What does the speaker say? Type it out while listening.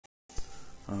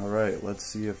Alright, let's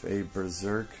see if a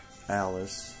Berserk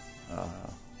Alice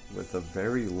with a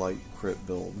very light crit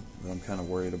build that I'm kind of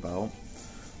worried about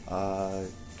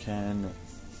can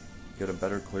get a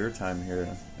better clear time here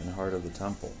in Heart of the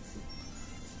Temple.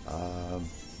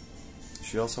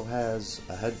 She also has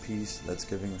a headpiece that's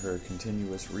giving her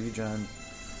continuous regen.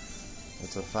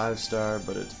 It's a 5-star,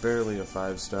 but it's barely a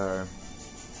 5-star.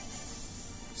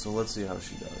 So let's see how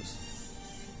she does.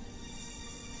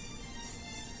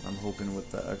 I'm hoping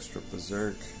with the extra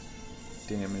Berserk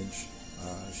damage,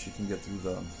 she can get through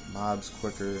the mobs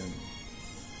quicker, and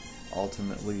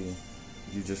ultimately,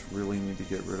 you just really need to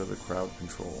get rid of the crowd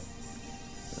control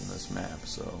in this map.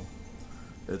 So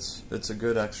it's a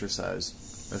good exercise.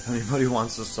 If anybody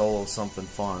wants to solo something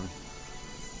fun,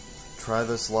 try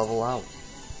this level out.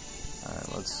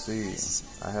 Alright, let's see.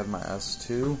 I have my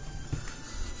S2.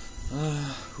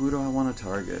 Who do I want to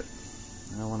target?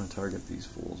 I want to target these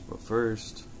fools, but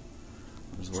first,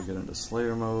 might as well get into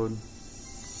Slayer mode,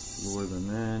 lure them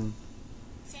in,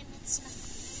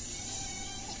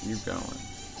 keep going.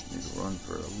 Need to run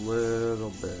for a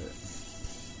little bit.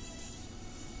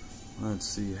 Let's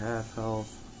see, half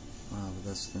health. Wow, but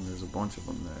that's the thing, there's a bunch of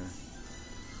them there.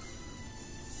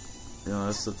 You know,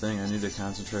 that's the thing, I need to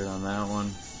concentrate on that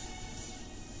one.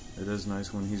 It is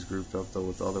nice when he's grouped up though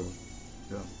with the other one.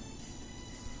 Yeah.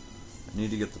 I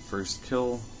need to get the first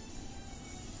kill,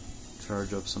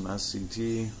 charge up some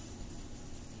SCT,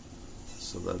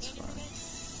 so that's fine.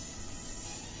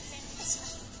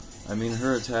 I mean,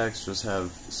 her attacks just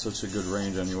have such a good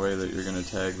range anyway that you're going to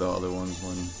tag the other ones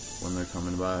when they're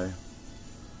coming by.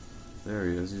 There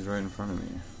he is, he's right in front of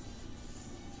me.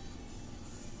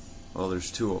 Well,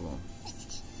 there's two of them.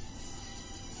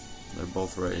 They're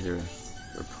both right here.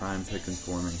 They're prime picking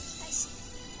for me.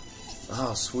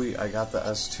 Oh, sweet, I got the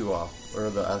S2 off, or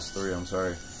the S3, I'm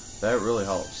sorry. That really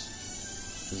helps.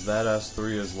 Because that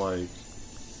S3 is like,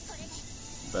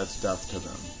 that's death to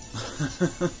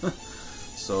them.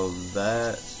 So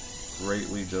that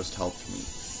greatly just helped me.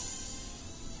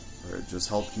 Or it just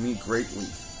helped me greatly.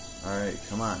 Alright,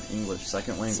 come on, English,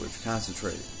 second language,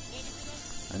 concentrate.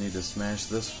 I need to smash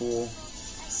this fool.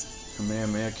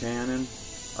 Kamehameha cannon,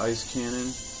 ice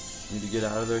cannon. Need to get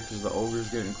out of there because the ogre's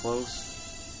getting close.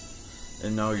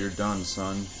 And no, you're done,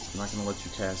 son. I'm not going to let you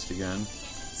cast again.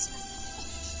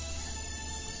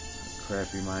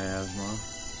 Crappy miasma.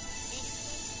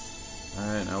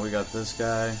 Alright, now we got this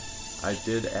guy. I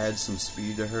did add some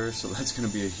speed to her, so that's going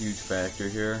to be a huge factor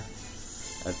here.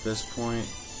 At this point,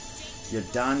 you're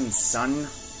done, son.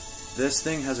 This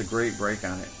thing has a great break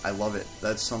on it. I love it.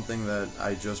 That's something that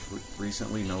I just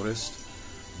recently noticed.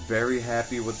 Very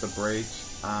happy with the break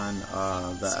on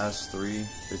the S3.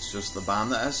 It's just the bomb.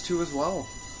 The S2 as well.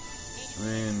 I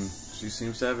mean, she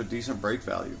seems to have a decent break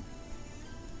value.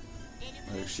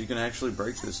 Like, she can actually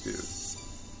break this dude.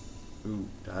 Ooh,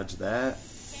 dodge that.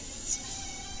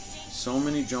 So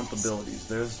many jump abilities.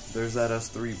 There's that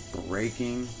S3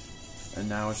 breaking, and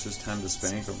now it's just time to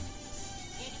spank him.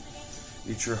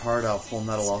 Eat your heart out, Full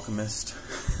Metal Alchemist.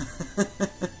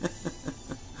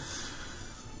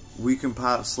 We can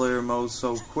pop Slayer mode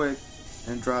so quick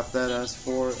and drop that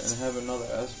S4 and have another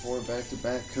S4 back to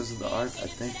back because of the arc. I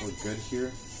think we're good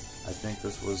here. I think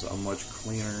this was a much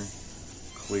cleaner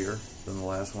clear than the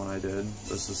last one I did.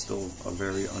 This is still a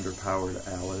very underpowered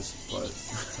Alice, but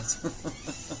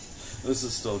this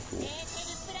is still cool.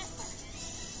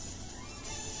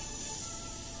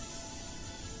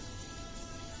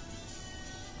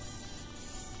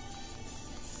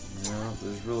 Yeah,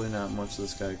 there's really not much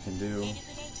this guy can do.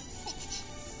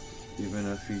 Even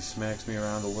if he smacks me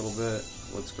around a little bit,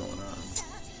 what's going on?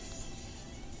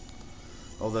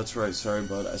 Oh, that's right, sorry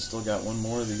bud, I still got one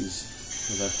more of these,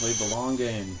 because I played the long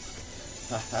game.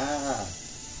 Haha!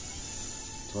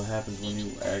 That's what happens when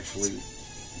you actually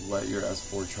let your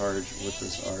S4 charge with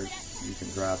this arc. You can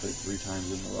drop it 3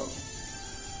 times in a row.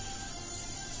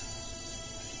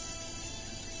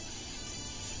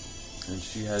 And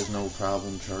she has no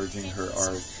problem charging her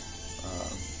arc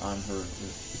on her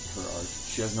arc.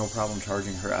 She has no problem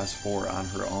charging her S4 on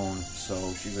her own, so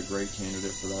she's a great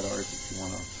candidate for that arc if you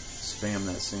want to spam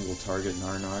that single target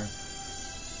Narnar.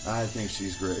 I think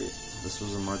she's great. This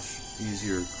was a much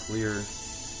easier clear,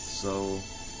 so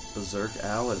Berserk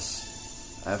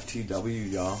Alice,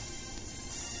 FTW, y'all.